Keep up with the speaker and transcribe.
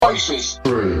Crisis.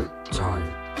 Three.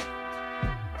 Time.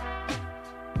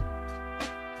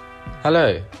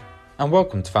 Hello, and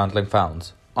welcome to Foundling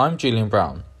Found. I'm Julian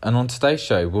Brown, and on today's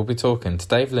show we'll be talking to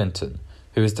Dave Linton,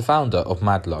 who is the founder of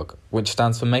Madlog, which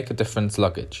stands for Make a Difference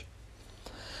Luggage,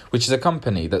 which is a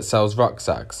company that sells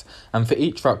rucksacks, and for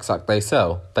each rucksack they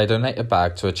sell, they donate a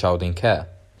bag to a child in care.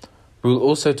 We will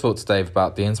also talk to Dave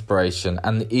about the inspiration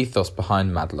and the ethos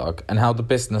behind Madlog and how the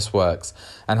business works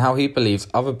and how he believes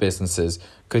other businesses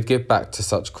could give back to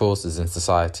such causes in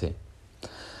society,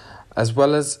 as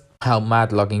well as how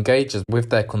Madlog engages with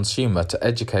their consumer to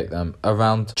educate them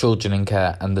around children in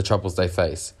care and the troubles they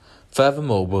face.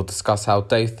 Furthermore, we'll discuss how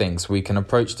Dave thinks we can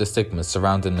approach the stigmas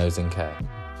surrounding those in care.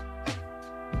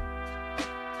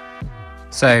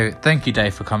 So, thank you,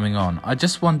 Dave, for coming on. I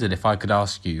just wondered if I could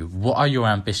ask you, what are your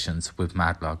ambitions with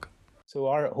Madlog? So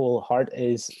our whole heart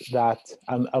is that,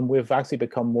 and we've actually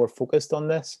become more focused on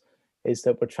this, is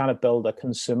that we're trying to build a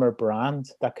consumer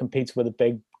brand that competes with the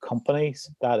big companies,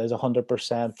 that is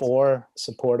 100% for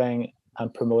supporting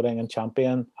and promoting and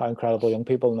champion how incredible young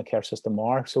people in the care system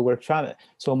are. So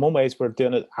in one ways we're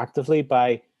doing it actively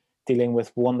by dealing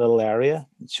with one little area,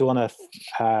 showing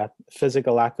a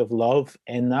physical act of love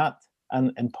in that,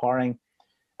 and empowering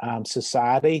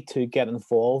society to get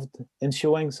involved in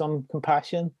showing some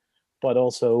compassion, but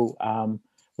also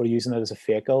we're using it as a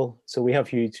vehicle. So we have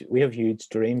huge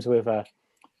dreams. We have a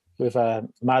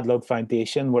Madlog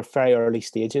Foundation. We're very early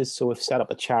stages, so we've set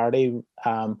up a charity.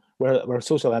 We're a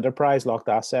social enterprise, locked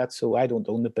assets. So I don't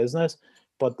own the business,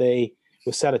 but we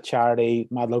set a charity,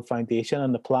 Madlog Foundation,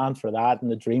 and the plan for that and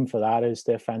the dream for that is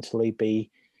to eventually be,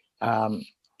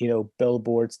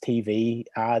 billboards, TV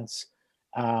ads,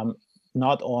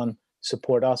 not on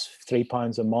support us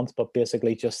 £3 a month, but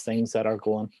basically just things that are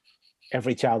going,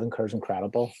 every child in care is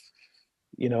incredible,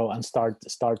 and start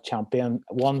champion,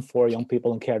 one, for young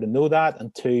people in care to know that,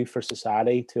 and two, for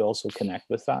society to also connect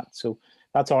with that. So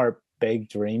that's our big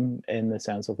dream in the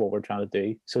sense of what we're trying to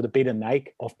do. So to be the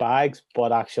Nike of bags,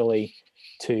 but actually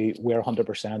we're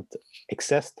 100%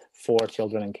 exist for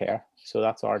children in care. So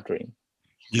that's our dream.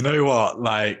 You know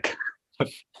what?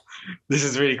 This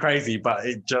is really crazy, but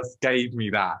it just gave me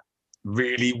that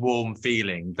really warm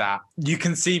feeling that you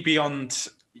can see beyond.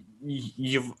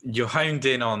 You're honed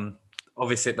in on,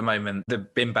 obviously at the moment, the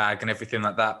bin bag and everything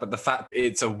like that, but the fact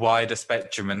it's a wider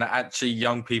spectrum and that actually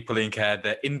young people in care,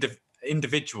 they're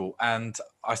individual. And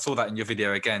I saw that in your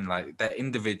video again, they're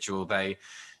individual. They're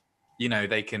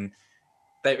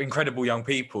incredible young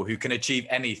people who can achieve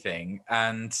anything.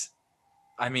 And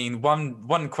I mean,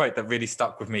 one quote that really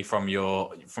stuck with me from your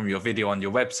video on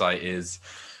your website is,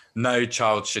 "No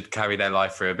child should carry their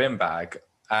life through a bin bag."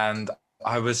 And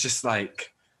I was just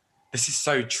like, this is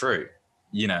so true,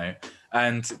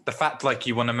 and the fact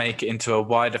you want to make it into a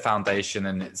wider foundation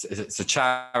and it's a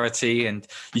charity and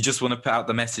you just want to put out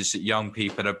the message that young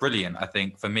people are brilliant, I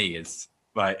think for me is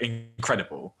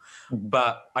incredible. Mm-hmm.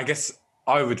 But I guess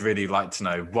I would really like to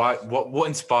know what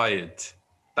inspired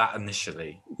that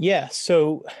initially. Yeah,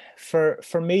 so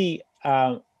for me,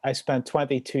 I spent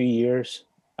 22 years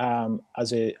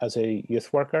as a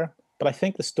youth worker, but I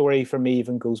think the story for me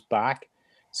even goes back.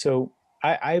 So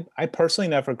I personally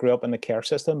never grew up in the care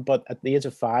system, but at the age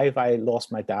of 5, I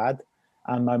lost my dad,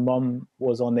 and my mum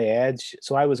was on the edge.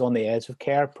 So I was on the edge of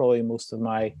care probably most of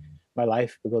my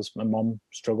life because my mum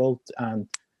struggled and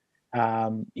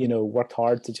worked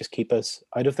hard to just keep us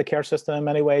out of the care system in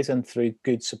many ways, and through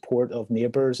good support of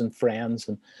neighbours and friends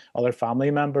and other family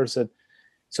members.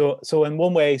 So in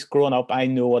one way, growing up, I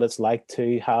know what it's like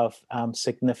to have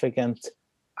significant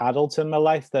adults in my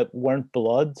life that weren't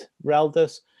blood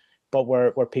relatives, but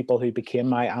were people who became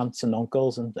my aunts and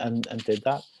uncles and did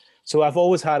that. So I've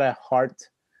always had a heart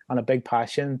and a big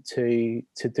passion to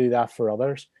do that for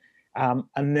others.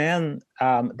 And then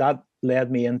that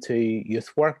led me into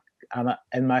youth work. And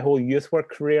in my whole youth work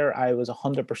career, I was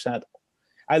 100%.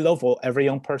 I love every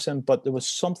young person, but there was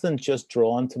something just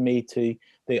drawn to me to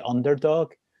the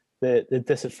underdog, the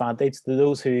disadvantaged,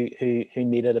 those who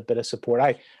needed a bit of support.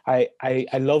 I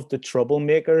love the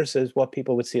troublemakers, is what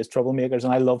people would see as troublemakers,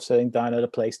 and I love sitting down at a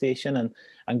PlayStation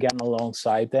and getting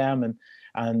alongside them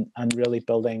and really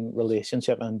building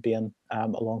relationship and being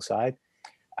alongside.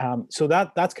 So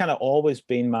that's kind of always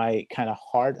been my kind of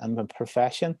heart and my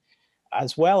profession,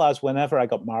 as well as whenever I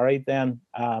got married. Then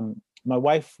my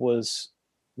wife was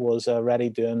already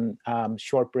doing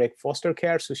short break foster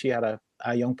care, so she had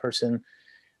a young person.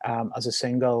 As a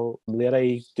single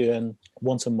lady, doing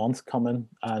once a month, coming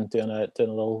and doing a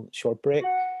little short break.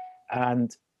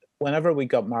 And whenever we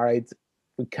got married,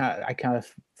 I kind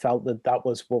of felt that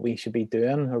was what we should be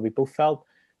doing, or we both felt.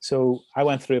 So I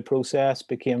went through a process,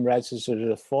 became registered as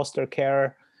a foster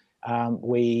carer.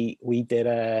 We did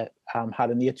had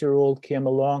an 8-year-old came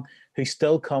along who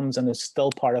still comes and is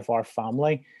still part of our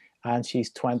family, and she's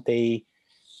 27.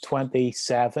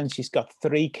 She's got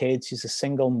 3 kids. She's a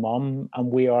single mum,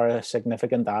 and we are a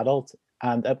significant adult.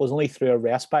 And it was only through a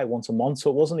respite once a month, so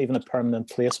it wasn't even a permanent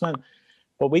placement.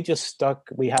 But we just stuck.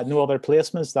 We had no other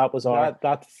placements. That was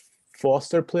that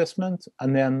foster placement,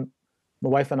 and then my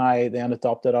wife and I then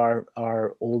adopted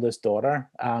our oldest daughter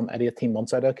at 18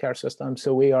 months out of the care system.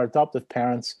 So we are adoptive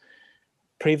parents,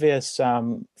 previous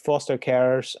foster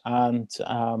carers, and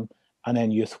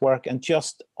then youth work, and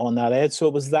just on that edge. So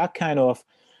it was that kind of,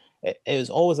 it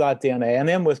was always that DNA. And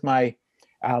then with my,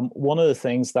 one of the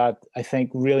things that I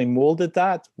think really molded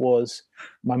that was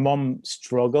my mum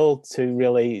struggled to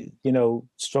really,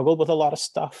 struggled with a lot of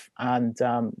stuff. And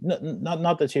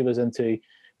not that she was into,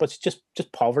 but just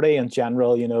poverty in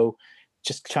general,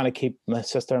 just trying to keep my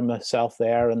sister and myself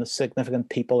there and the significant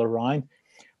people around.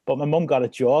 But my mum got a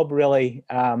job really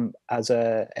as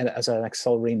an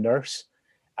auxiliary nurse.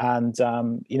 And,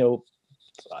 and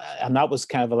that was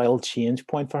kind of a little change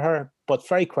point for her. But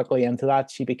very quickly into that,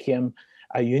 she became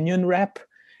a union rep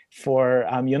for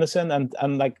Unison.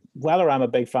 And like, whether I'm a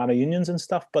big fan of unions and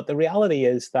stuff, but the reality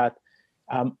is that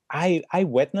I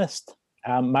witnessed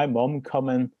my mum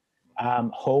coming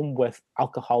home with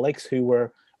alcoholics who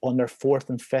were on their 4th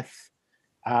and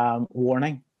 5th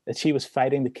warning that she was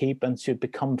fighting to keep, and she'd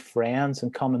become friends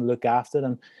and come and look after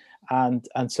them.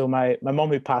 And so my mum,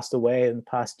 who passed away in the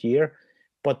past year,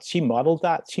 but she modeled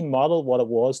that. She modeled what it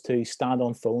was to stand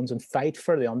on phones and fight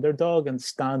for the underdog and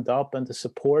stand up and to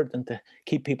support and to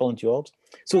keep people in jobs.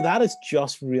 So that is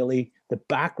just really the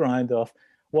background of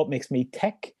what makes me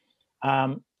tick.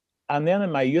 And then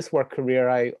in my youth work career,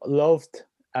 I loved,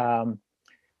 I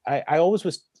always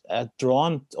was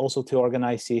drawn also to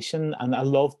organization, and I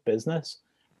loved business,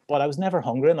 but I was never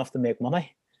hungry enough to make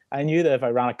money. I knew that if I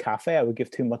ran a cafe, I would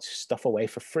give too much stuff away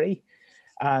for free.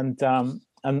 And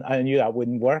I knew that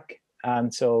wouldn't work.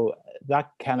 And so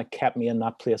that kind of kept me in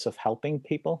that place of helping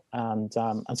people. And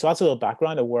so that's a little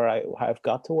background of how I've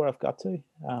got to where I've got to,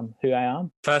 who I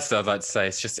am. First, I'd like to say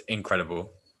it's just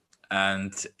incredible.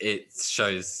 And it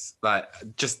shows like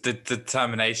just the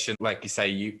determination, like you say,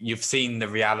 you've seen the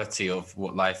reality of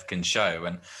what life can show.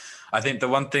 And I think the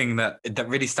one thing that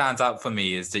really stands out for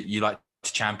me is that you like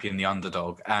to champion the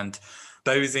underdog. And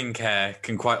those in care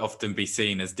can quite often be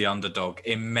seen as the underdog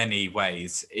in many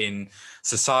ways, in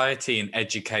society, in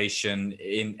education,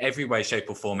 in every way, shape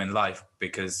or form in life,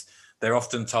 because they're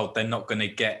often told they're not going to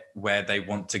get where they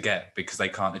want to get because they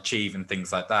can't achieve and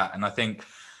things like that. And I think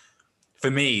for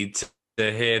me to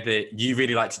hear that you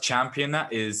really like to champion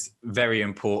that is very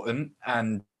important.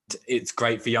 And it's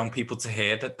great for young people to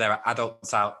hear that there are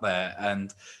adults out there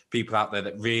and people out there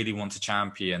that really want to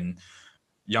champion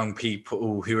young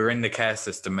people who are in the care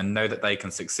system and know that they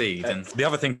can succeed. And the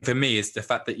other thing for me is the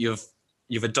fact that you've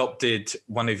adopted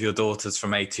one of your daughters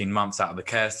from 18 months out of the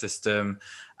care system,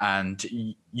 and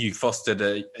you fostered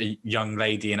a young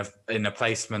lady in a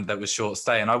placement that was short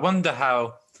stay. And I wonder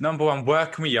how, number one,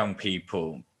 working with young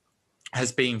people has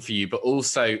been for you, but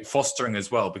also fostering as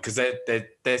well, because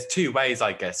there's 2 ways,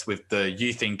 I guess, with the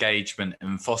youth engagement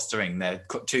and fostering. They're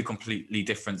 2 completely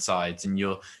different sides, and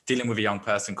you're dealing with a young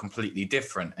person completely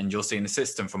different, and you're seeing the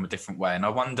system from a different way. And I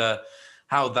wonder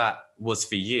how that was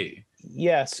for you.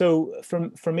 Yeah, so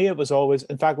for me, it was always,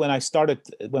 in fact,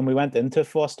 when we went into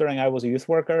fostering, I was a youth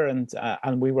worker,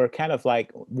 and we were kind of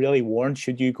like really warned,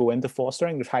 should you go into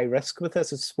fostering, there's high risk with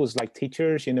this. It was like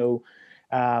teachers,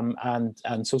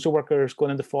 and social workers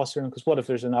going into fostering, because what if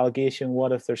there's an allegation?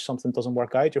 What if there's something doesn't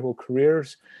work out? Your whole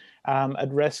career's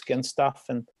at risk and stuff.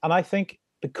 And I think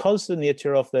because the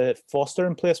nature of the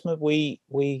fostering placement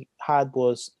we had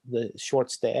was the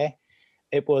short stay,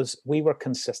 we were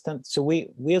consistent. So we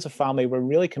as a family were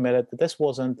really committed that this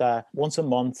wasn't once a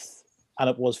month, and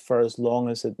it was for as long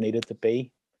as it needed to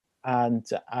be. And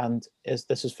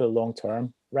this is for the long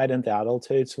term, right into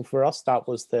adulthood. So for us, that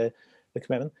was the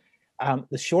commitment.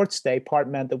 The short stay part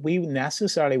meant that we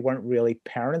necessarily weren't really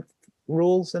parent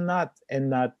roles in that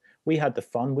we had the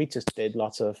fun. We just did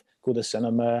lots of go to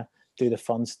cinema, do the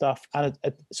fun stuff. And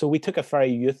so we took a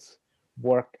very youth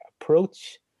work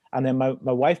approach. And then my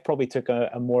wife probably took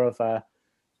a more of a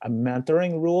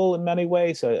mentoring role in many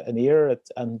ways, an ear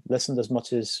and listened as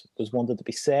much as was wanted to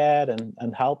be said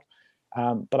and help.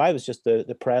 But I was just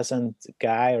the present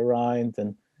guy around,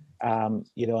 and and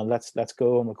let's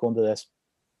go, and we're going to this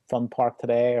fun park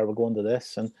today, or we're going to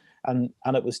this, and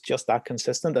it was just that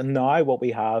consistent. And now what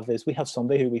we have is we have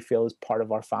somebody who we feel is part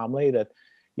of our family, that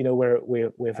you know,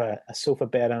 we have a sofa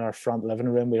bed in our front living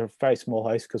room. We have a very small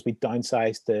house because we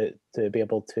downsized to be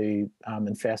able to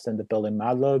invest into building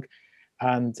Madlug.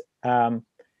 And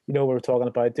you know, we were talking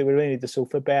about, do we really need the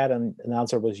sofa bed? And the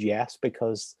answer was yes,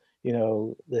 because you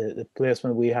know the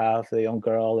placement we have, the young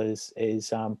girl is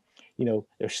you know,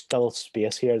 there's still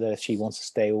space here that if she wants to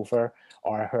stay over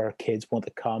or her kids want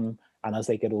to come, and as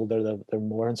they get older, they're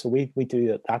more. And so we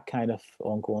do that kind of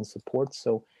ongoing support.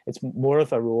 So it's more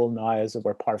of a role now as if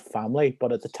we're part of family,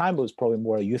 but at the time it was probably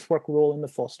more a youth work role in the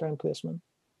fostering placement.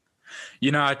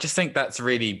 You know, I just think that's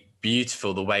really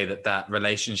beautiful, the way that that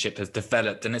relationship has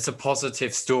developed, and it's a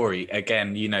positive story.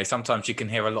 Again, you know, sometimes you can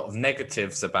hear a lot of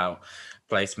negatives about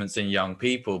placements in young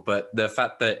people, but the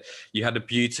fact that you had a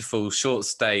beautiful short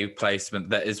stay placement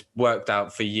that has worked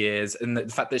out for years, and the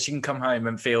fact that she can come home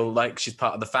and feel like she's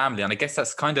part of the family. And I guess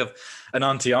that's kind of an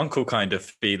auntie uncle kind of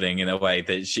feeling, in a way,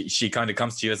 that she kind of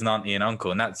comes to you as an auntie and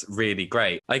uncle, and that's really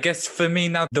great. I guess for me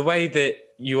now, the way that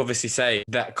you obviously say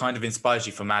that kind of inspires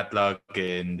you for Madlug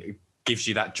and gives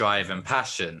you that drive and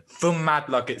passion. From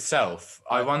Madlug itself,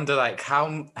 I wonder, like,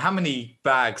 how many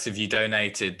bags have you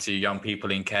donated to young people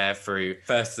in care through,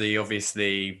 firstly,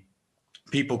 obviously,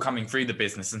 people coming through the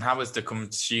business, and how has the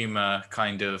consumer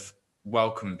kind of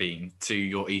welcome been to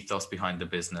your ethos behind the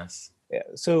business? Yeah,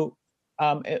 so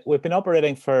we've been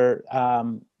operating for,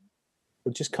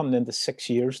 we're just coming into 6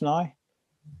 years now,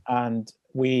 and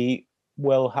we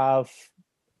will have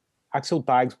actual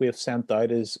bags we have sent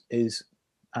out is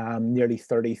nearly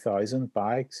 30,000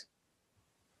 bags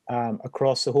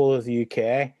across the whole of the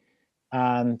UK,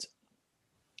 and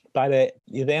by the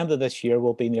end of this year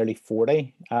will be nearly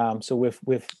 40. So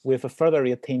we've a further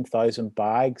 18,000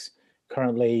 bags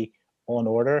currently on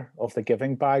order of the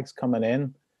giving bags coming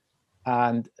in,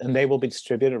 and they will be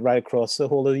distributed right across the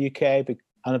whole of the UK.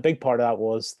 And a big part of that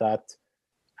was that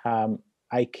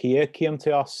IKEA came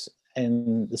to us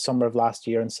in the summer of last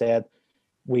year and said,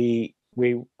 we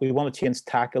want to change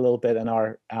tack a little bit in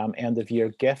our end of year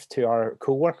gift to our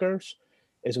co-workers.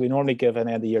 Is we normally give an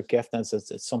end of year gift, and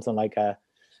it's something like a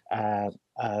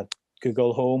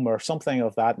Google Home or something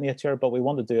of that nature, but we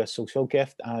want to do a social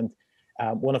gift. And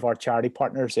one of our charity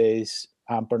partners is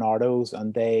Bernardo's,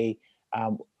 and we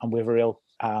have a real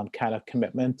kind of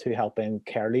commitment to helping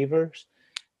care leavers.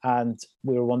 And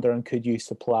we were wondering, could you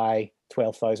supply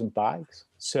 12,000 bags?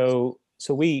 So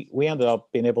we ended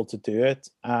up being able to do it,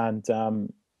 and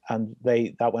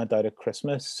that went out at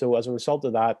Christmas. So as a result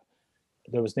of that,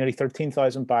 there was nearly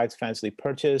 13,000 bags eventually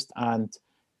purchased, and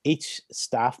each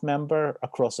staff member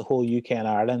across the whole UK and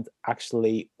Ireland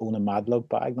actually own a Madlug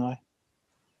bag now.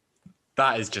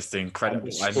 That is just incredible.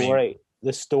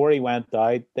 The story went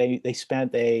out. They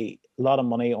spent a lot of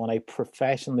money on a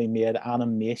professionally made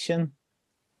animation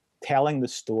telling the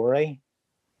story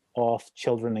of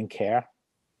children in care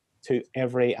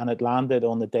and it landed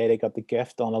on the day they got the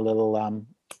gift on a little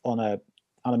on a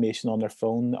animation on their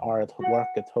phone or at work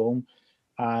at home.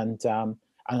 And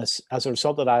as a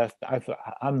result of that,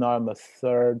 I'm now on the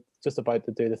third, just about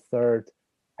to do the third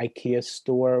IKEA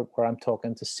store where I'm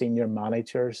talking to senior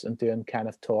managers and doing kind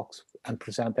of talks and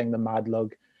presenting the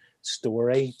Madlug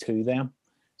story to them.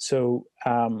 So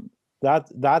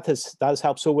that has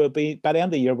helped. So we'll be, by the end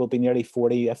of the year, we'll be nearly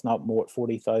 40, if not more,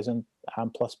 40,000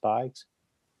 plus bags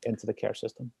into the care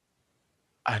system.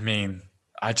 I mean,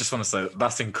 I just want to say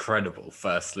that's incredible,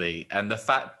 firstly. And the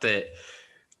fact that,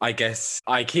 I guess,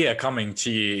 IKEA coming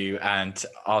to you and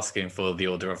asking for the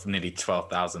order of nearly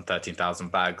 12,000,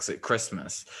 13,000 bags at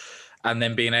Christmas, and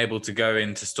then being able to go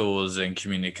into stores and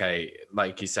communicate,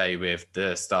 like you say, with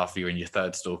the staff you're in your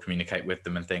third store, communicate with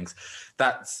them and things,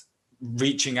 that's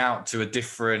reaching out to a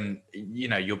different, you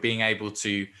know, you're being able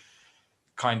to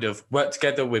kind of work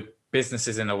together with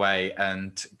businesses in a way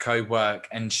and co-work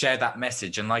and share that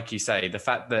message. And like you say, the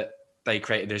fact that they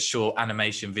created a short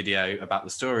animation video about the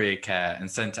story of care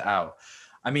and sent it out.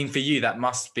 I mean, for you, that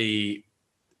must be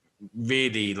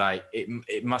really like,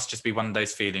 it must just be one of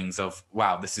those feelings of,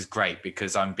 wow, this is great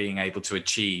because I'm being able to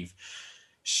achieve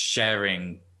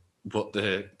sharing what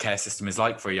the care system is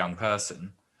like for a young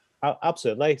person.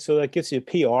 Absolutely. So that gives you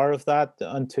PR of that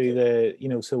onto the, you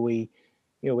know, so we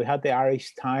had the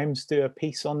Irish Times do a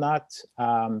piece on that.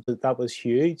 That was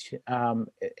huge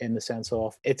in the sense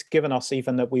of it's given us,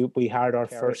 even that we hired our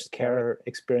first care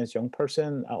experienced young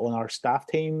person on our staff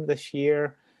team this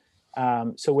year.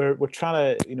 So we're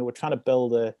trying to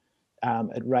build it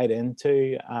right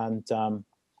into, and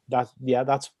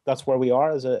that's where we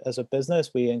are as a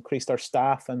business. We increased our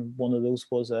staff, and one of those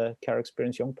was a care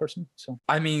experienced young person. So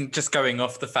I mean, just going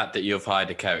off the fact that you've hired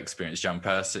a care experienced young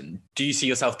person, do you see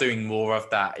yourself doing more of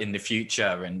that in the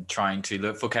future and trying to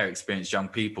look for care experienced young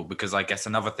people? Because I guess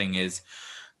another thing is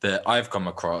that I've come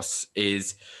across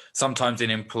is sometimes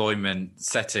in employment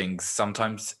settings,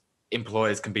 sometimes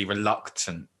employers can be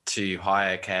reluctant to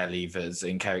hire care leavers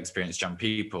and care experienced young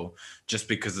people just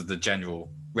because of the general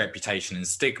reputation and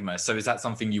stigma. So is that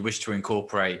something you wish to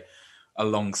incorporate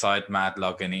alongside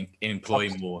Madlog and employ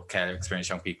more care experienced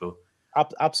young people?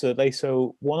 Absolutely.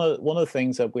 So one of the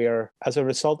things that we're, as a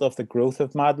result of the growth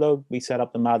of Madlog, we set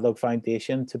up the Madlog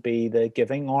Foundation to be the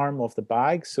giving arm of the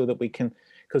bag, so that we can,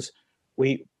 because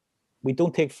we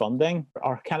don't take funding.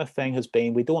 Our kind of thing has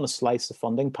been, we don't want to slice the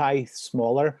funding pie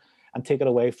smaller and take it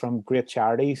away from great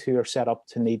charities who are set up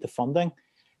to need the funding,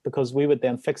 because we would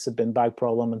then fix the bin bag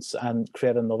problem and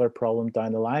create another problem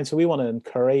down the line. So we want to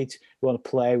encourage, we want to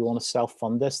play, we want to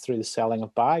self-fund this through the selling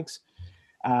of bags.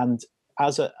 And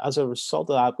as a result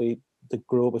of that, we've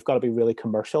got to be really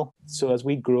commercial. So as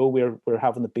we grow, we're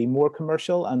having to be more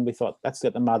commercial, and we thought, let's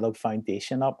get the Madlog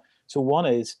Foundation up. So one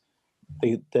is,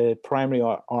 the primary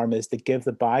arm is to give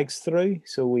the bags through.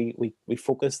 So we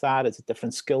focus that. It's a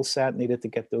different skill set needed to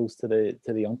get those to the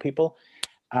young people.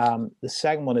 The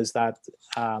second one is that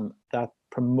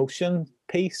promotion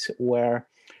piece, where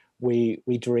we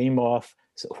dream of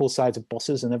whole sides of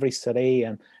buses in every city,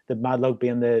 and the Madlog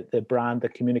being the brand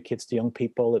that communicates to young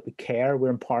people that we care. We're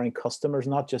empowering customers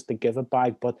not just to give a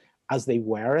bag, but as they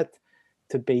wear it,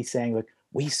 to be saying, like,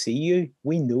 we see you,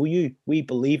 we know you, we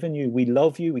believe in you, we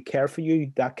love you, we care for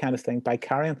you, that kind of thing, by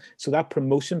carrying. So that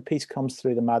promotion piece comes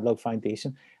through the Madlog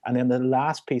Foundation. And then the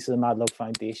last piece of the Madlog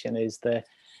Foundation is that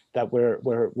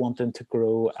we're wanting to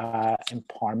grow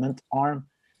empowerment arm.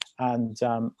 And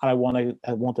I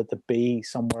wanted to be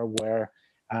somewhere where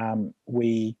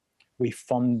we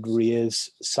fundraise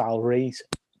salaries,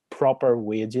 proper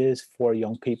wages for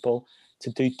young people,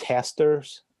 to do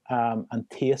testers, and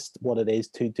taste what it is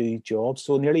to do jobs.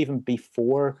 So nearly even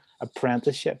before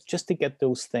apprenticeship, just to get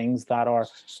those things that are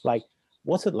like,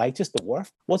 what's it like just to work?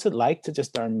 What's it like to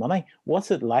just earn money? What's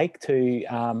it like to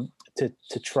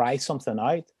try something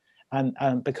out?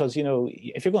 And because, you know,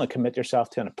 if you're going to commit yourself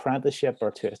to an apprenticeship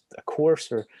or to a course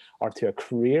or to a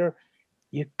career,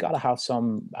 you've got to have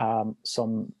some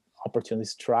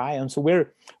opportunities to try. And so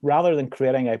we're, rather than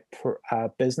creating a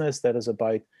business that is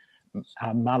about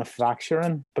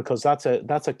manufacturing, because that's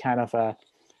a kind of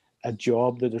a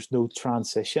job that there's no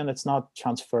transition, it's not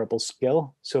transferable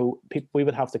skill, so we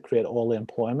would have to create all the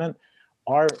employment.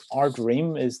 Our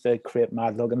dream is to create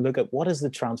Madlog and look at what is the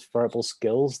transferable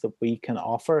skills that we can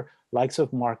offer, likes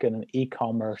of marketing,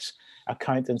 e-commerce,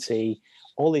 accountancy,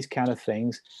 all these kind of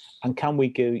things, and can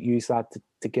we use that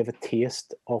to give a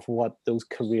taste of what those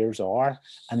careers are,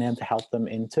 and then to help them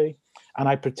into. And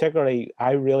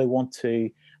I really want to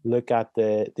look at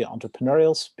the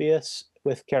entrepreneurial space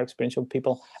with care experienced young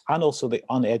people, and also the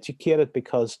uneducated,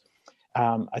 because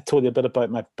I told you a bit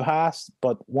about my past,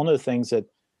 but one of the things that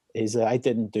is that I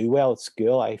didn't do well at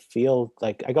school. I feel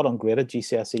like I got ungraded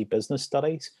GCSE business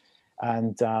studies,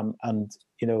 and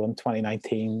you know, in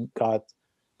 2019 got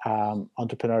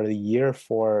Entrepreneur of the Year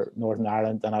for Northern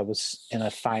Ireland, and I was in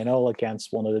a final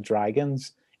against one of the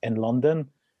Dragons in London,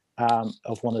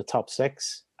 of one of the top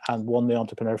 6, and won the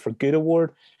Entrepreneur for Good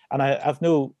award. And I've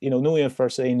no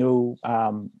university, no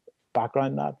background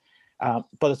in that,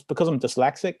 but it's because I'm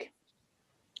dyslexic.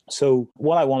 So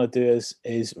what I want to do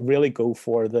is really go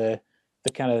for the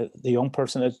kind of the young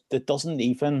person that doesn't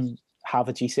even have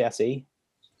a GCSE,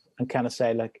 and kind of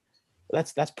say, like,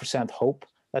 let's present hope,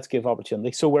 let's give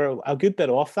opportunity. So we're a good bit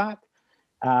off that,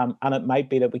 and it might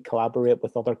be that we collaborate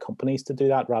with other companies to do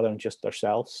that rather than just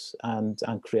ourselves, and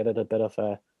created a bit of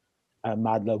a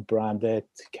Madlog branded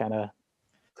kind of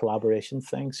collaboration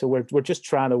thing. So we're just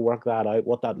trying to work that out,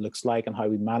 what that looks like and how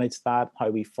we manage that, how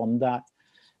we fund that.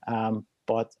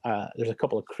 But there's a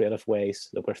couple of creative ways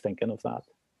that we're thinking of that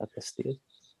at this stage.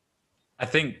 I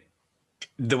think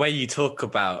the way you talk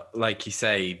about, like you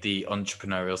say, the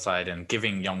entrepreneurial side and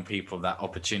giving young people that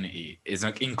opportunity is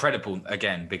incredible,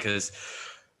 again, because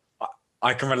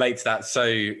I can relate to that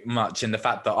so much in the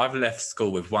fact that I've left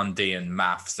school with 1D in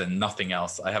maths and nothing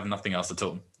else. I have nothing else at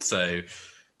all. So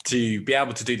to be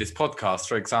able to do this podcast,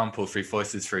 for example, through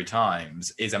Voices Through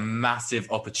Times, is a massive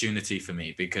opportunity for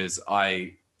me, because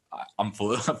I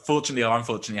unfortunately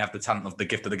have the talent of the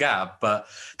gift of the gab, but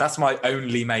that's my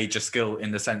only major skill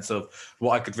in the sense of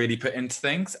what I could really put into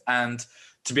things. And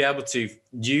to be able to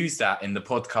use that in the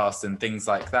podcast and things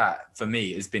like that, for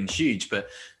me, has been huge. But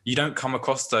you don't come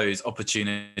across those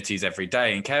opportunities every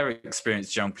day. And care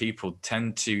experienced young people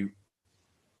tend to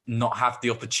not have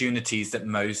the opportunities that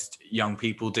most young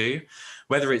people do,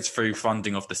 whether it's through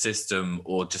funding of the system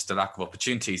or just a lack of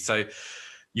opportunity. So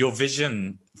your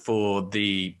vision for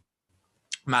the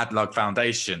Mad Lug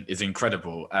Foundation is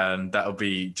incredible, and that'll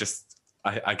be just,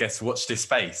 I guess, watch this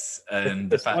space. And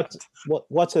the fact,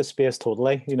 what's a space?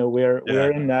 Totally,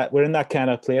 we're in that kind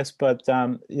of place. But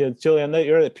Julian,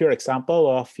 you're a pure example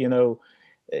of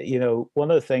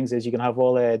one of the things is you can have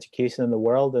all the education in the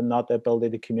world and not the ability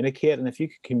to communicate. And if you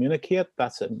can communicate,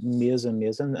 that's amazing.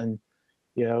 And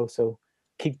so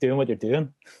keep doing what you're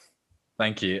doing.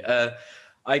 Thank you.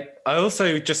 I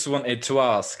also just wanted to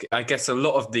ask, I guess a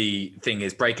lot of the thing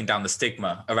is breaking down the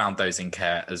stigma around those in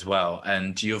care as well.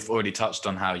 And you've already touched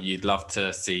on how you'd love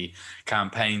to see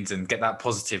campaigns and get that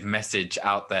positive message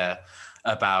out there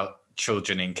about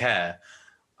children in care.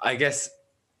 I guess,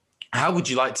 how would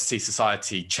you like to see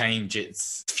society change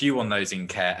its view on those in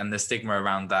care and the stigma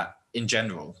around that in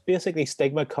general? Basically,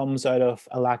 stigma comes out of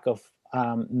a lack of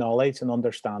knowledge and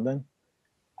understanding.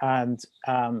 And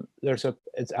and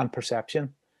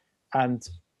perception, and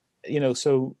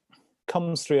so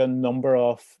comes through a number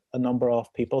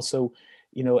of people. So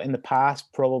in the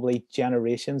past, probably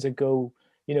generations ago,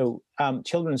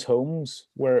 children's homes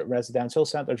were residential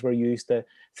centres were used to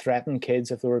threaten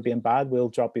kids if they were being bad. We'll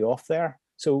drop you off there.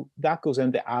 So that goes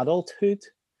into adulthood,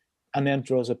 and then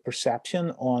draws a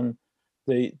perception on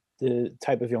the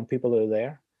type of young people that are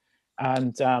there.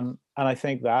 And I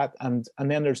think that, and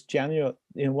then there's genuine,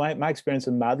 my experience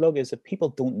in Mad Lug is that people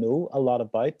don't know a lot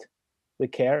about the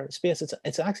care space.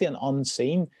 It's actually an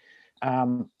unseen,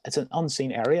 it's an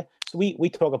unseen area. So we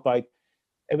talk about,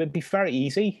 it would be very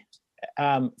easy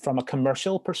from a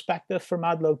commercial perspective for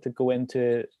Mad Lug to go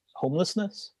into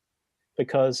homelessness,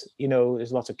 because,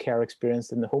 there's lots of care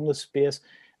experience in the homeless space,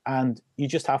 and you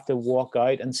just have to walk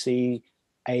out and see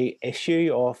a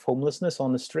issue of homelessness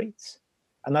on the streets.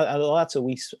 And that's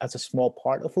a small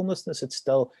part of homelessness.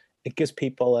 It gives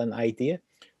people an idea.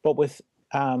 But with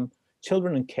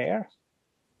children in care,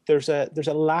 there's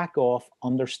a lack of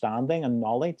understanding and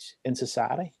knowledge in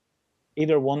society,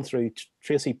 either one through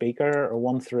Tracy Beaker or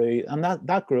one through, and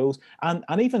that grows. And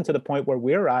even to the point where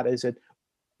we're at is that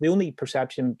the only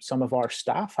perception some of our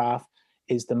staff have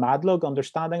is the Mad Lug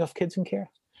understanding of kids in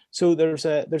care. So there's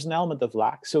an element of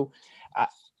lack. So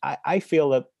I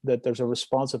feel that there's a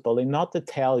responsibility not to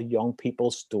tell young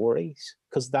people's stories,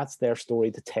 because that's their story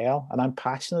to tell, and I'm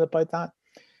passionate about that,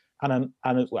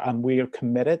 and we are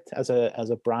committed as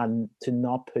a brand to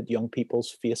not put young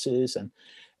people's faces and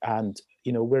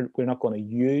we're not going to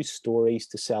use stories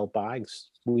to sell bags.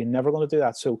 We're never going to do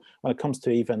that. So when it comes to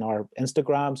even our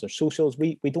Instagrams or socials,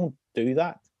 we don't do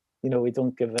that. We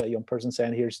don't give a young person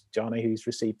saying, here's Johnny who's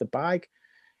received the bag.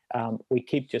 We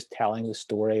keep just telling the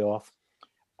story of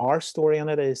our story in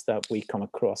it is that we come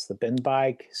across the bin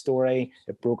bag story.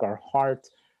 It broke our heart,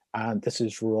 and this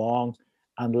is wrong.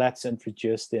 And let's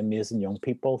introduce the amazing young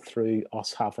people through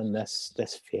us having this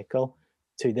vehicle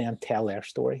to then tell their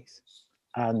stories.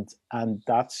 And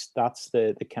that's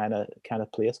the kind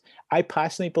of place. I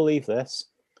passionately believe this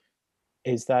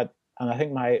is that, and I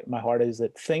think my heart is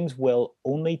that things will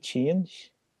only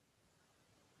change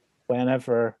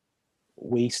whenever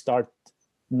we start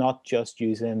not just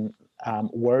using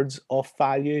words of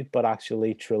value, but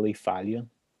actually truly valuing.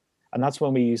 And that's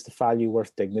when we use the value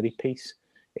worth dignity piece,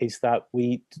 is that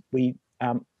we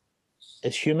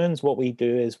as humans, what we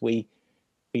do is we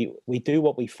do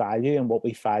what we value, and what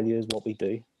we value is what we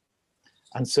do.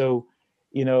 And so,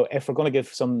 if we're going to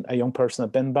give a young person a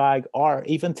bin bag, or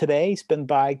even today's bin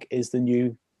bag is the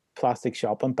new plastic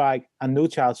shopping bag, and no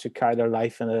child should carry their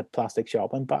life in a plastic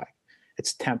shopping bag.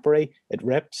 It's temporary, it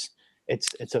rips,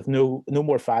 it's of no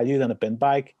more value than a bin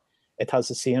bag. It has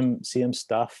the same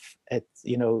stuff. That's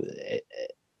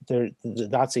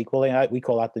equally, we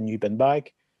call that the new bin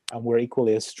bag, and we're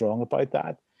equally as strong about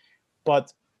that.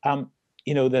 But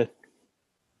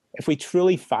if we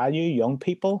truly value young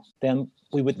people, then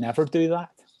we would never do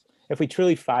that. If we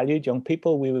truly valued young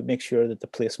people, we would make sure that the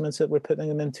placements that we're putting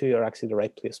them into are actually the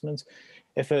right placements.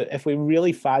 If we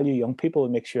really value young people, we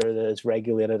make sure that it's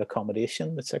regulated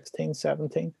accommodation at 16,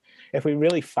 17. If we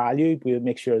really valued, we would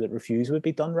make sure that reviews would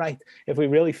be done right. If we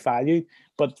really valued,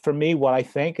 but for me, what I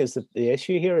think is that the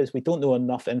issue here is we don't know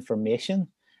enough information,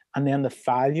 and then the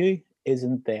value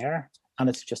isn't there, and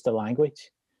it's just a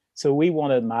language. So we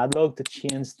wanted Mad Lug to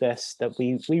change this, that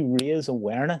we raise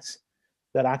awareness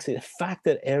that actually the fact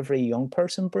that every young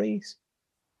person breathes,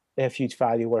 they have huge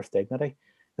value worth dignity.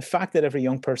 the fact that every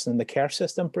young person in the care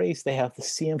system breathes, they have the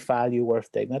same value,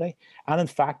 worth, dignity. And in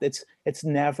fact, it's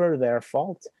never their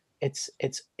fault. It's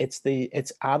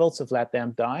adults have let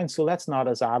them down. So let's not,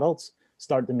 as adults,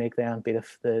 start to make them be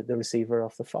the receiver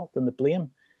of the fault and the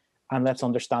blame. And let's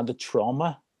understand the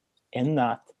trauma in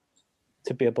that,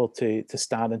 to be able to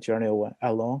stand and journey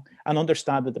along, and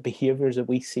understand that the behaviors that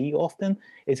we see often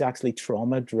is actually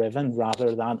trauma driven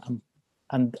rather than,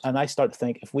 and I start to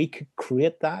think, if we could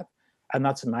create that, and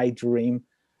that's my dream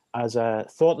as a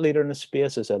thought leader in the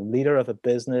space, as a leader of a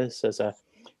business, I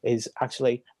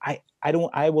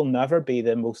will never be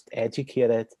the most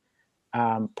educated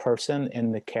person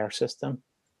in the care system,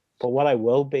 but what I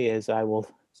will be is I will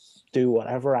do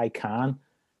whatever I can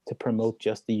to promote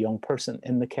just the young person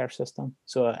in the care system.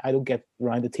 So I don't get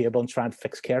around the table and try and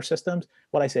fix care systems.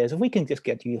 What I say is, if we can just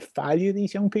get you to value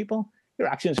these young people, your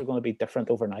actions are going to be different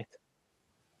overnight.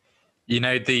 You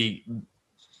know, the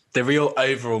real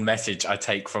overall message I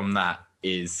take from that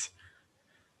is,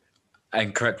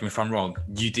 and correct me if I'm wrong,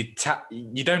 you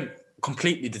don't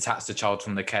completely detach the child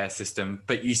from the care system,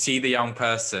 but you see the young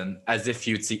person as if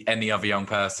you'd see any other young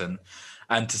person,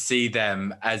 and to see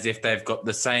them as if they've got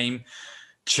the same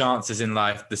chances in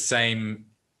life, the same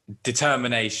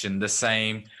determination, the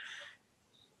same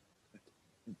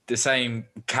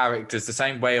characters, the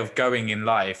same way of going in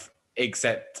life,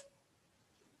 except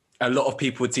a lot of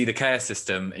people would see the care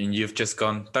system and you've just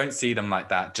gone, don't see them like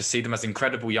that. Just see them as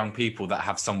incredible young people that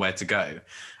have somewhere to go.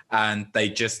 And they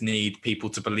just need people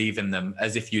to believe in them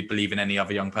as if you'd believe in any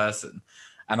other young person.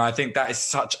 And I think that is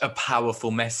such a powerful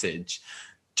message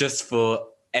just for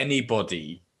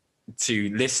anybody to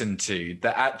listen to,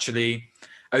 that actually,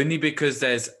 only because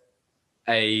there's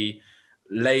a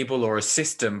label or a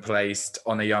system placed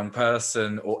on a young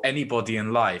person or anybody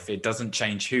in life, it doesn't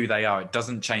change who they are. It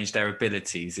doesn't change their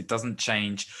abilities. It doesn't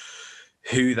change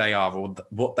who they are or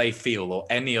what they feel or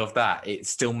any of that.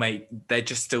 They're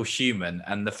just still human.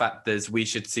 And the fact is, we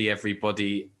should see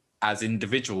everybody as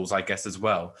individuals, I guess, as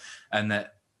well, and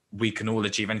that we can all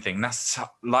achieve anything. That's,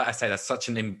 like I say, that's such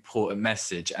an important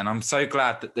message. And I'm so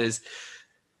glad that there's,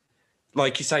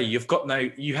 like you say,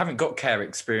 you haven't got care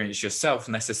experience yourself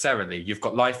necessarily. You've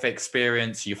got life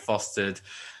experience, you've fostered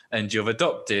and you've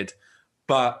adopted,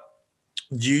 but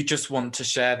you just want to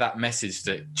share that message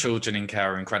that children in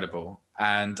care are incredible.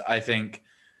 And I think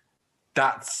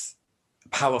that's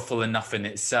powerful enough in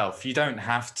itself. You don't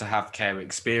have to have care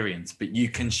experience, but you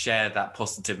can share that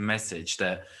positive message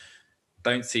that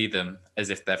don't see them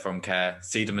as if they're from care,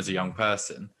 see them as a young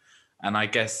person. And I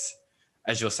guess,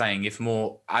 as you're saying, if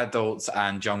more adults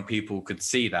and young people could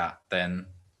see that, then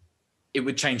it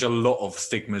would change a lot of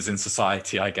stigmas in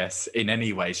society, I guess, in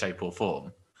any way, shape or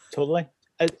form. Totally.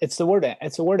 It's the word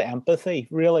empathy,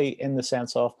 really, in the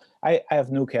sense of, I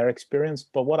have no care experience,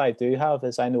 but what I do have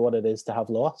is I know what it is to have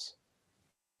loss.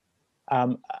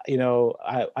 I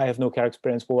have no care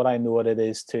experience, but what I know what it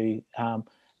is to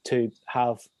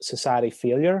have society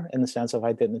failure, in the sense of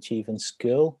I didn't achieve in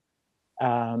school.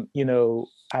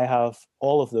 I have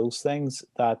all of those things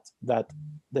that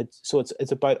so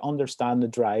it's about understanding the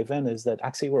drive-in is that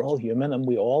actually we're all human and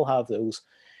we all have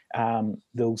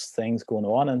those things going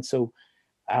on. And so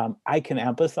I can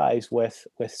empathize with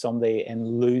somebody in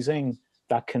losing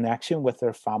that connection with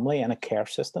their family and a care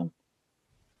system,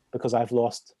 because I've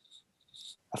lost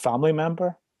a family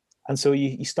member. And so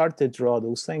you start to draw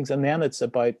those things. And then it's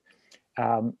about,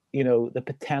 the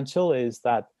potential is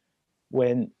that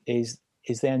when is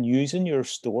then using your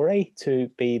story to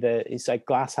be it's like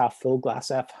glass half full, glass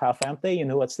half empty.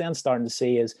 What's then starting to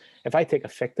see is, if I take a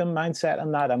victim mindset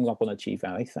on that, I'm not going to achieve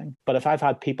anything. But if I've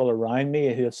had people around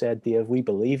me who have said, Dave, we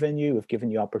believe in you, we've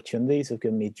given you opportunities, they've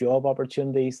given me job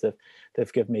opportunities,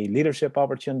 they've given me leadership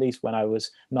opportunities when I was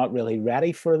not really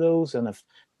ready for those, and I've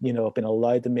been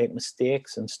allowed to make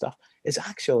mistakes and stuff, is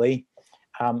actually,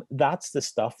 that's the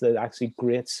stuff that actually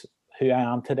creates who I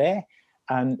am today.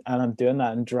 And I'm doing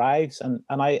that in drives, and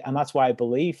that's why I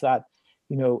believe that,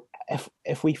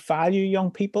 if we value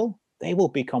young people, they will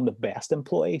become the best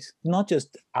employees, not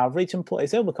just average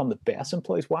employees. They'll become the best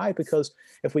employees. Why? Because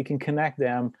if we can connect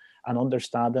them and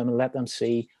understand them and let them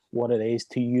see what it is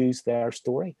to use their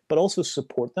story, but also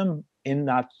support them in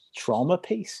that trauma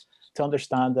piece, to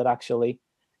understand that actually,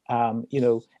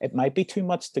 it might be too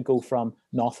much to go from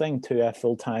nothing to a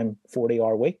full-time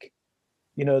 40-hour week.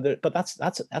 But that's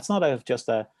not out of just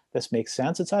this makes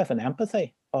sense. It's out of an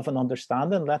empathy, of an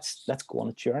understanding. Let's go on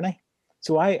a journey.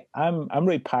 So I'm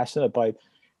really passionate about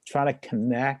trying to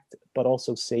connect, but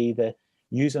also see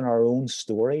using our own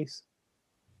stories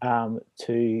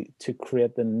to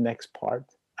create the next part,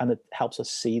 and it helps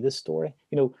us see the story.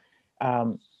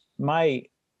 My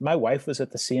my wife was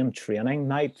at the same training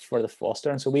night for the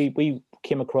foster, and so we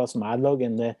came across Madlug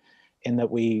in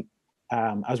that we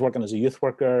I was working as a youth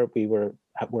worker. We were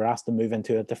asked to move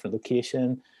into a different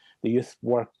location. The youth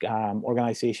work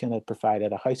organization had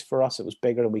provided a house for us. It was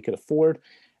bigger than we could afford,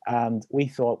 and we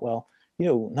thought, well,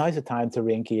 now's the time to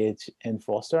re-engage in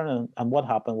foster. And what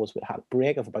happened was we had a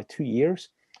break of about 2 years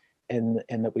in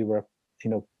that we were,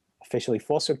 officially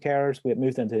foster carers. We had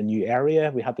moved into a new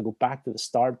area. We had to go back to the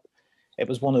start. It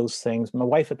was one of those things. My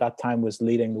wife at that time was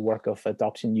leading the work of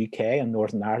Adoption UK in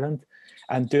Northern Ireland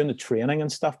and doing the training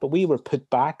and stuff. But we were put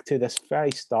back to this very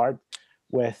start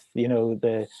with,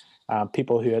 the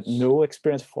people who had no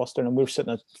experience of fostering, and we were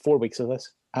sitting at 4 weeks of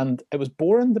this. And it was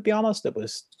boring, to be honest. It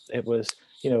was,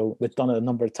 we'd done it a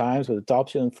number of times with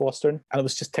adoption and fostering, and it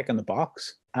was just ticking the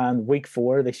box. And week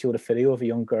 4, they showed a video of a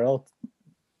young girl,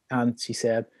 and she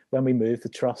said, when we moved, the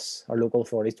trusts, our local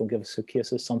authorities don't give us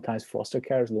suitcases. Sometimes foster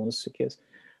carers loan us a suitcase,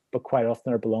 but quite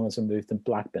often our belongings are moved in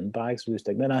black bin bags.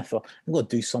 And I thought, I'm going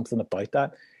to do something about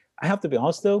that. I have to be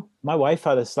honest, though, my wife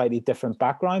had a slightly different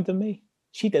background than me.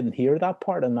 She didn't hear that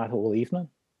part in that whole evening.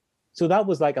 So that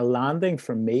was like a landing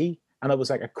for me, and it was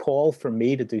like a call for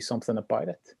me to do something about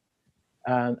it.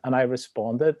 And I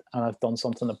responded, and I've done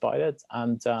something about it.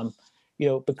 And,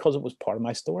 because it was part of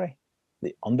my story,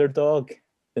 the underdog,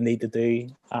 the need to do,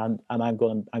 and I'm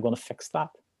going to fix that.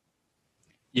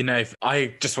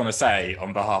 I just want to say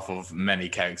on behalf of many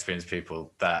care experienced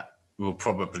people that will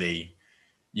probably,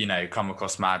 come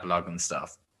across Madlug and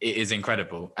stuff. It is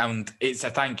incredible. And it's a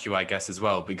thank you, I guess, as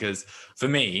well, because for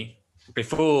me,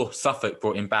 before Suffolk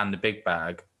brought in Ban the Big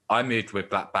Bag, I moved with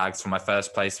black bags from my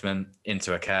first placement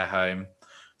into a care home,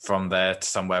 from there to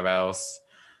somewhere else.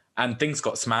 And things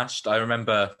got smashed. I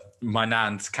remember my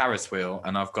nan's Caris wheel,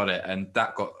 and I've got it, and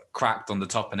that got cracked on the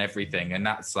top and everything. And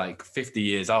that's like 50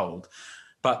 years old.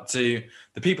 But to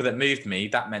the people that moved me,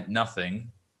 that meant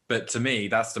nothing. But to me,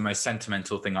 that's the most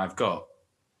sentimental thing I've got.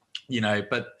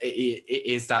 But it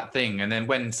is that thing. And then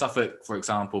when Suffolk, for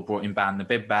example, brought in Ban the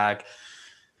Big Bag,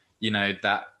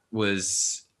 that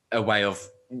was a way of,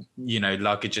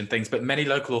 luggage and things. But many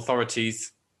local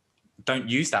authorities don't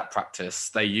use that practice.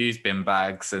 They use bin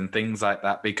bags and things like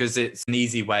that because it's an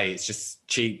easy way. It's just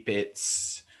cheap.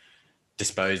 It's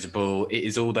disposable. It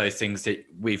is all those things that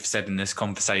we've said in this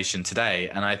conversation today.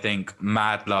 And I think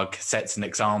Madlug sets an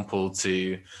example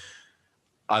to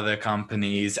other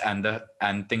companies and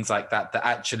things like that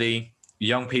actually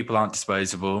young people aren't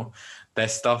disposable. Their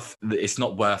stuff, it's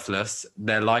not worthless.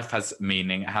 Their life has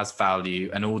meaning, it has value,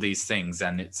 and all these things,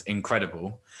 and it's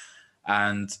incredible.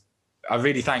 And I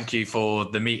really thank you for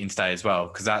the meeting today as well,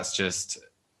 because that's just,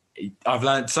 I've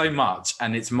learned so much,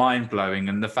 and it's mind-blowing.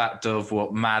 And the fact of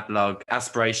what Madlug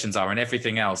aspirations are and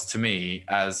everything else, to me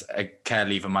as a care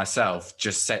leaver myself,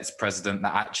 just sets precedent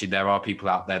that actually there are people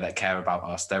out there that care about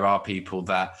us. There are people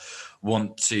that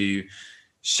want to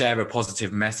share a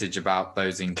positive message about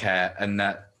those in care, and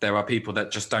that there are people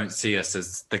that just don't see us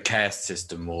as the care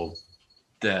system or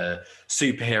the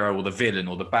superhero or the villain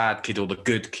or the bad kid or the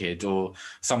good kid or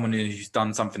someone who's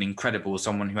done something incredible or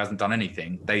someone who hasn't done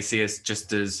anything. They see us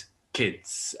just as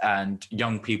kids and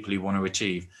young people who want to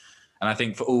achieve. And I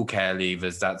think for all care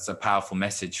leavers, that's a powerful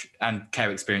message, and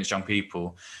care experienced young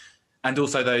people, and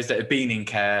also those that have been in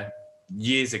care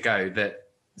years ago that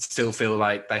still feel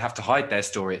like they have to hide their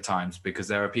story at times because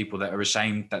there are people that are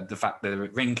ashamed that the fact that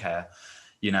they're in care,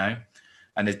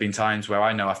 And there's been times where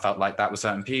I know I felt like that with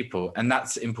certain people, and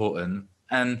that's important.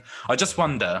 And I just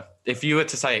wonder if you were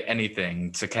to say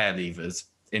anything to care leavers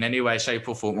in any way, shape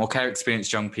or form, or care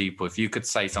experienced young people, if you could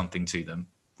say something to them,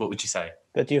 what would you say?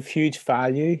 That you have huge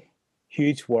value,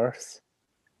 huge worth,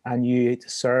 and you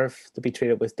deserve to be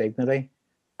treated with dignity.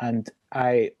 And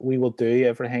we will do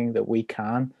everything that we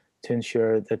can to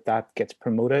ensure that gets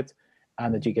promoted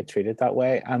and that you get treated that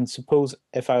way. And suppose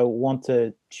if I want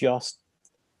to just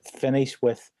finish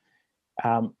with,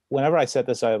 whenever I said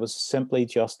this, I was simply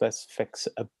just, let's fix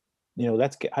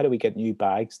how do we get new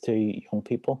bags to young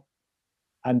people?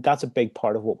 And that's a big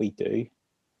part of what we do.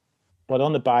 But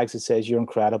on the bags, it says, you're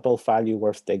incredible, value,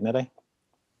 worth, dignity.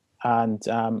 And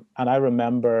I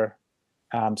remember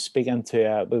speaking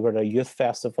to, we were at a youth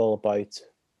festival about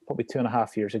probably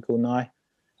 2.5 years ago now.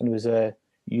 And there was a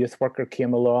youth worker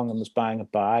came along and was buying a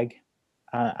bag.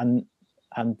 And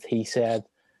he said,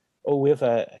 oh, we have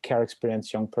a care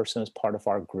experienced young person as part of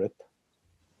our group.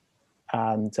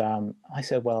 And I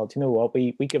said, well, do you know what?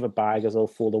 We give a bag as it'll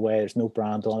fold away. There's no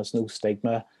brand on it. There's no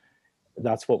stigma.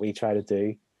 That's what we try to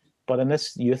do. But in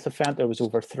this youth event, there was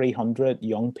over 300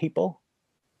 young people.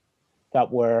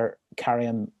 that were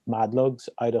carrying Mad Lugs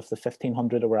out of the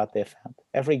 1,500 that were at the event.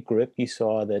 Every group you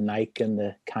saw the Nike and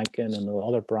the Kanken and the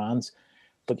other brands,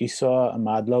 but you saw a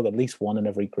Mad Lug, at least one in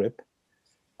every group.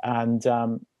 And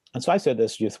so I said to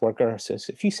this youth worker, I says,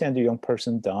 if you send a young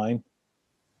person down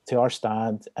to our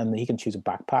stand and he can choose a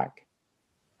backpack,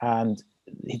 and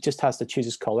he just has to choose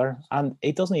his color, and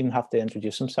he doesn't even have to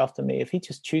introduce himself to me. If he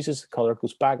just chooses the color,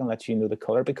 goes back and lets you know the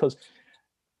color, because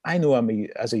I know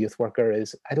as a youth worker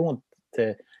is I don't want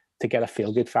to get a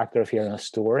feel good factor of hearing a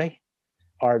story,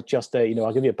 or just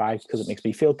I'll give you a bag because it makes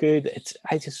me feel good.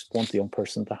 I just want the young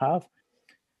person to have.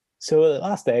 So the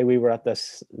last day we were at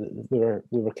this, we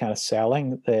were kind of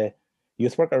selling. The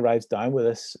youth worker arrives down with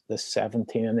this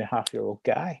 17-and-a-half-year-old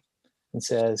guy and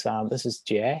says, "This is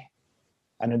Jay,"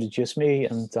 and introduced me.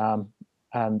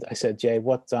 And I said, "Jay,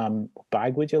 what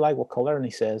bag would you like? What color?" And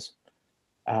he says,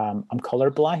 "I'm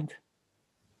colorblind."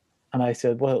 And I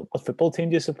said, "Well, what football team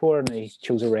do you support?" And he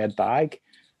chose a red bag.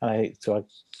 And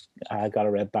I got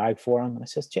a red bag for him. And I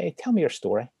says, "Jay, tell me your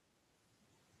story."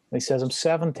 And he says, "I'm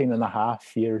 17 and a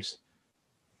half years.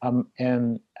 I've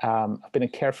been in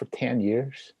care for 10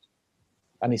 years.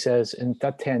 And he says, in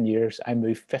that 10 years, I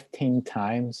moved 15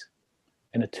 times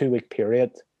in a 2-week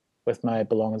period with my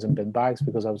belongings in bin bags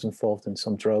because I was involved in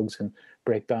some drugs and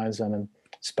breakdowns and in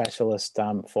specialist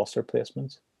foster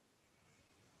placements."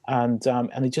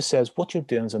 And he just says, "What you're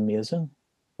doing is amazing.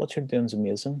 What you're doing is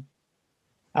amazing."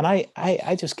 And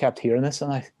I just kept hearing this,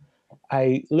 and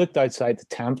I looked outside the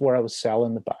tent where I was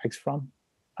selling the bags from,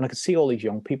 and I could see all these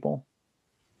young people.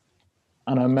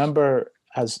 And I remember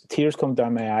as tears come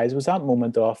down my eyes, it was that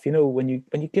moment of, when you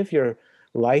give your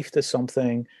life to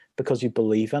something because you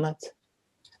believe in it,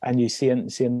 and you see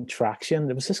traction,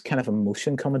 there was this kind of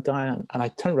emotion coming down, and I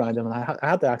turned around to him, and I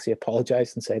had to actually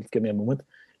apologize and say, "Give me a moment."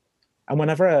 And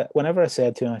whenever I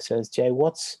said to him, I says, "Jay,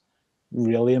 what's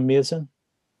really amazing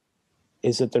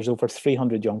is that there's over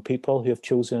 300 young people who have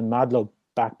chosen Mad Lug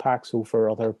backpacks over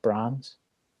other brands.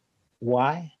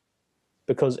 Why?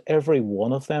 Because every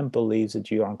one of them believes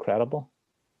that you are incredible,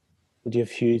 that you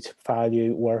have huge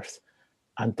value, worth,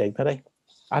 and dignity."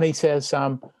 And he says,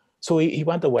 so he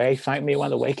went away, thanked me,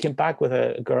 went away, came back with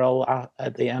a girl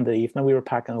at the end of the evening. We were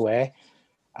packing away,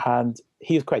 and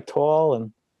he was quite tall,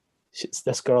 and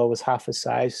this girl was half his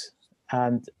size.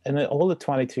 And in all the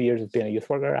 22 years of being a youth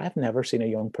worker, I've never seen a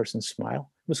young person smile.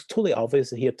 It was totally obvious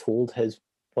that he had told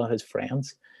one of his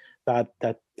friends that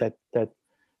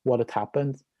what had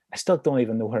happened. I still don't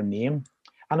even know her name.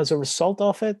 And as a result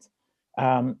of it,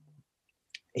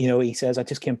 he says, "I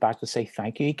just came back to say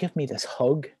thank you." He gave me this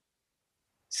hug.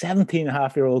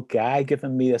 17-and-a-half-year-old guy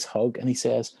giving me this hug, and he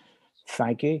says,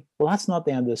 "Thank you." Well, that's not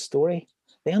the end of the story.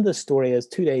 The end of the story is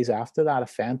 2 days after that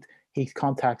event, he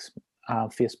contacts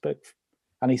Facebook,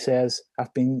 and he says,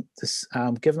 "I've been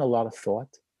given a lot of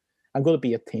thought. I'm going to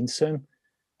be 18 soon,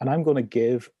 and I'm going to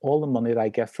give all the money that I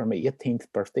get for my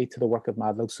 18th birthday to the work of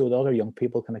Mad Lug so that other young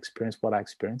people can experience what I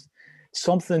experienced."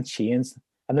 Something changed,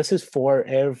 and this is for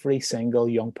every single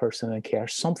young person in care.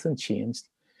 Something changed.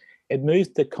 It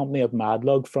moved the company of Mad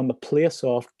Lug from the place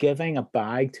of giving a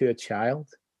bag to a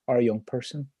child or a young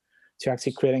person to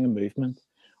actually creating a movement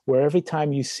where every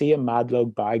time you see a Mad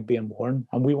Lug bag being worn,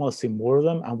 and we want to see more of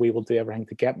them, and we will do everything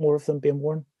to get more of them being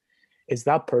worn, is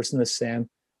that person is saying,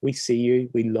 "We see you,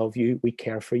 we love you, we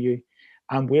care for you."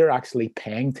 And we're actually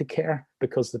paying to care,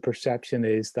 because the perception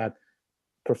is that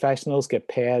professionals get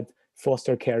paid,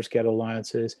 foster carers get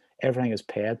allowances, everything is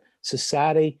paid.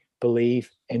 Society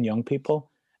believe in young people.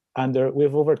 And we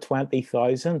have over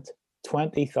 20,000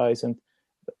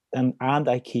 and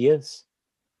IKEAs.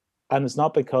 And it's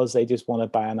not because they just want to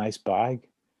buy a nice bag.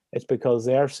 It's because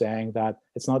they're saying that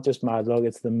it's not just Mad Lug,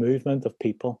 it's the movement of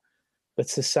people. But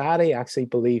society actually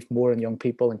believe more in young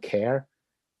people and care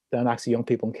than actually young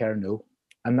people and care know.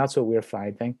 And that's what we're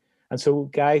finding. And so,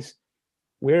 guys,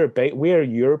 we're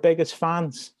your biggest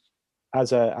fans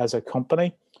as a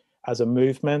company, as a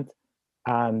movement,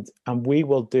 and we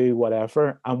will do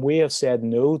whatever. And we have said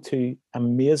no to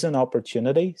amazing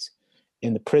opportunities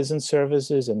in the prison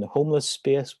services, in the homeless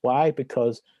space. Why?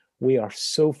 Because we are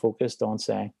so focused on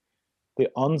saying the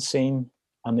unseen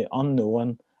and the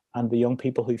unknown and the young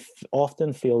people who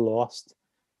often feel lost.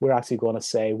 We're actually going to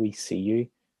say, "We see you,"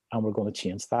 and we're going to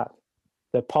change that.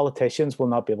 The politicians will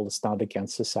not be able to stand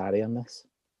against society in this.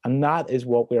 And that is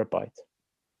what we're about.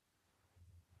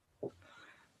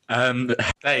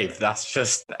 Dave, that's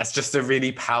just a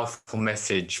really powerful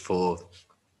message for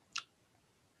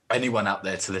anyone out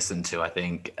there to listen to, I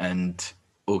think, and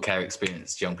all care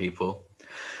experienced young people.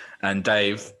 And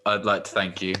Dave, I'd like to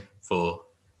thank you for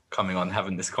coming on,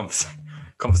 having this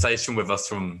conversation with us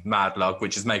from Mad Lug,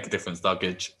 which is Make a Difference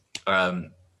Luggage.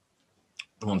 on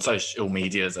social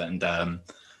medias and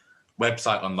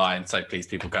website online. So please,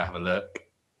 people, go have a look.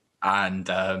 And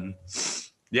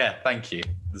yeah, thank you.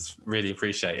 It's really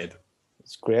appreciated.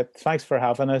 It's great. Thanks for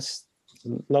having us.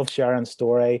 Love sharing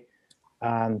story.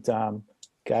 And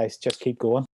guys, just keep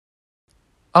going.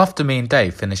 After me and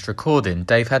Dave finished recording,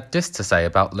 Dave had this to say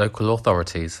about local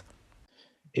authorities.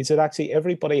 Is that actually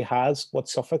everybody has what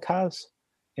Suffolk has,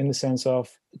 in the sense of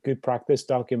good practice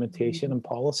documentation and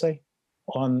policy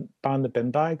on ban the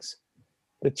bin bags.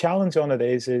 The challenge on it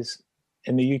is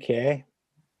in the UK,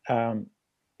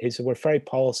 is we're very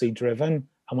policy driven,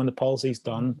 and when the policy's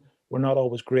done, we're not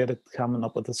always great at coming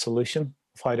up with a solution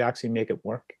of how to actually make it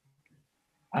work.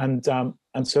 And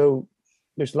so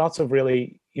there's lots of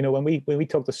really, when we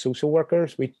talk to social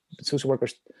workers at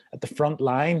the front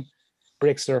line,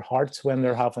 breaks their hearts when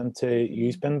they're having to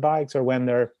use bin bags, or when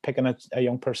they're picking a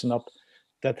young person up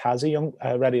that has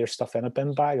already their stuff in a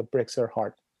bin bag. It breaks their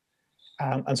heart.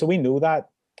 And so we know that.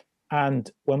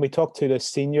 And when we talk to the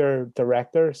senior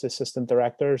directors, assistant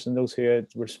directors, and those who are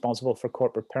responsible for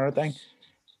corporate parenting,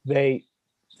 they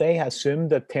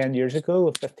assumed that 10 years ago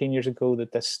or 15 years ago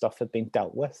that this stuff had been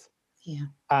dealt with. Yeah.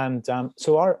 And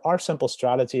so our simple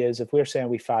strategy is, if we're saying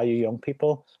we value young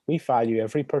people, we value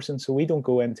every person. So we don't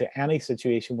go into any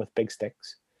situation with big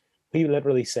sticks. We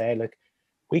literally say, look,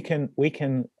 we can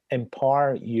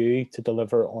empower you to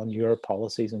deliver on your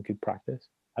policies and good practice.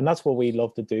 And that's what we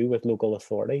love to do with local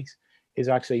authorities, is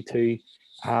actually to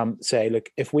say,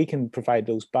 look, if we can provide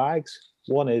those bags,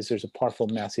 one is there's a powerful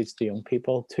message to young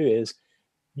people. Two is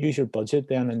use your budget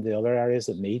then in the other areas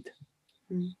that need.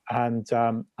 And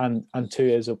two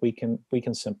is that we can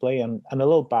simply, and a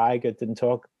little bag, it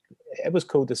was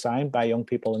co-designed by young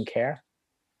people in care.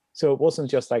 So it wasn't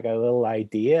just like a little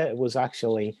idea. It was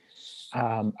actually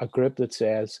a group that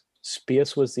says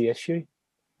space was the issue.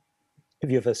 If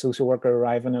you have a social worker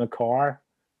arriving in a car,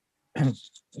 a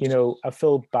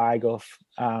full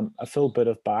bit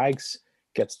of bags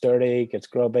gets dirty, gets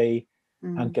grubby,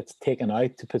 and gets taken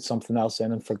out to put something else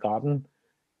in and forgotten.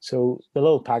 So the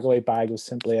little packaway bag was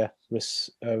simply a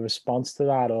response to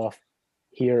that. Of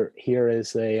here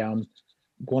is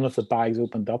one of the bags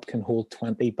opened up can hold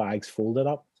 20 bags folded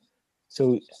up.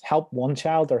 So help one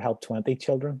child or help 20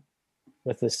 children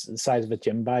with the size of a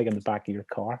gym bag in the back of your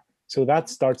car. So that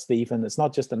starts it's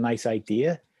not just a nice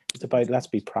idea. It's about, let's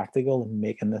be practical and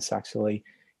making this actually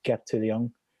get to the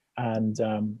young. And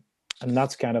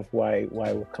that's kind of why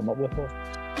we've come up with it.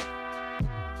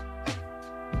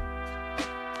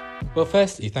 Well,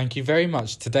 firstly, thank you very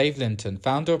much to Dave Linton,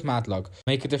 founder of Madlog,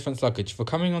 Make a Difference Luggage, for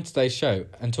coming on today's show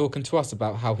and talking to us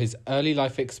about how his early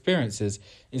life experiences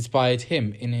inspired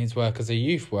him in his work as a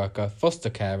youth worker, foster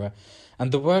carer,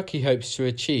 and the work he hopes to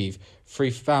achieve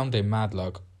through founding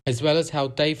Madlog, as well as how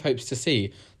Dave hopes to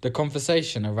see the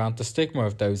conversation around the stigma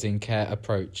of those in care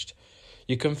approached.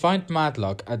 You can find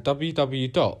Madlog at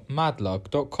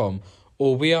www.madlog.com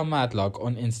or We Are Madlog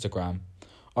on Instagram.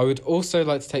 I would also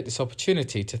like to take this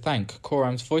opportunity to thank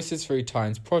Coram's Voices Through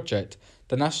Times project,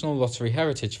 the National Lottery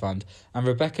Heritage Fund, and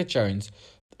Rebecca Jones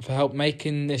for help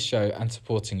making this show and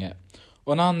supporting it.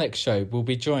 On our next show, we'll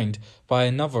be joined by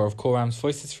another of Coram's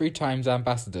Voices Through Times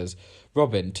ambassadors,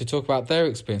 Robin, to talk about their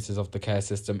experiences of the care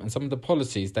system and some of the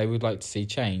policies they would like to see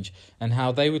change, and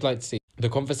how they would like to see the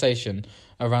conversation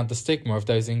around the stigma of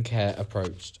those in care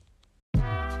approached.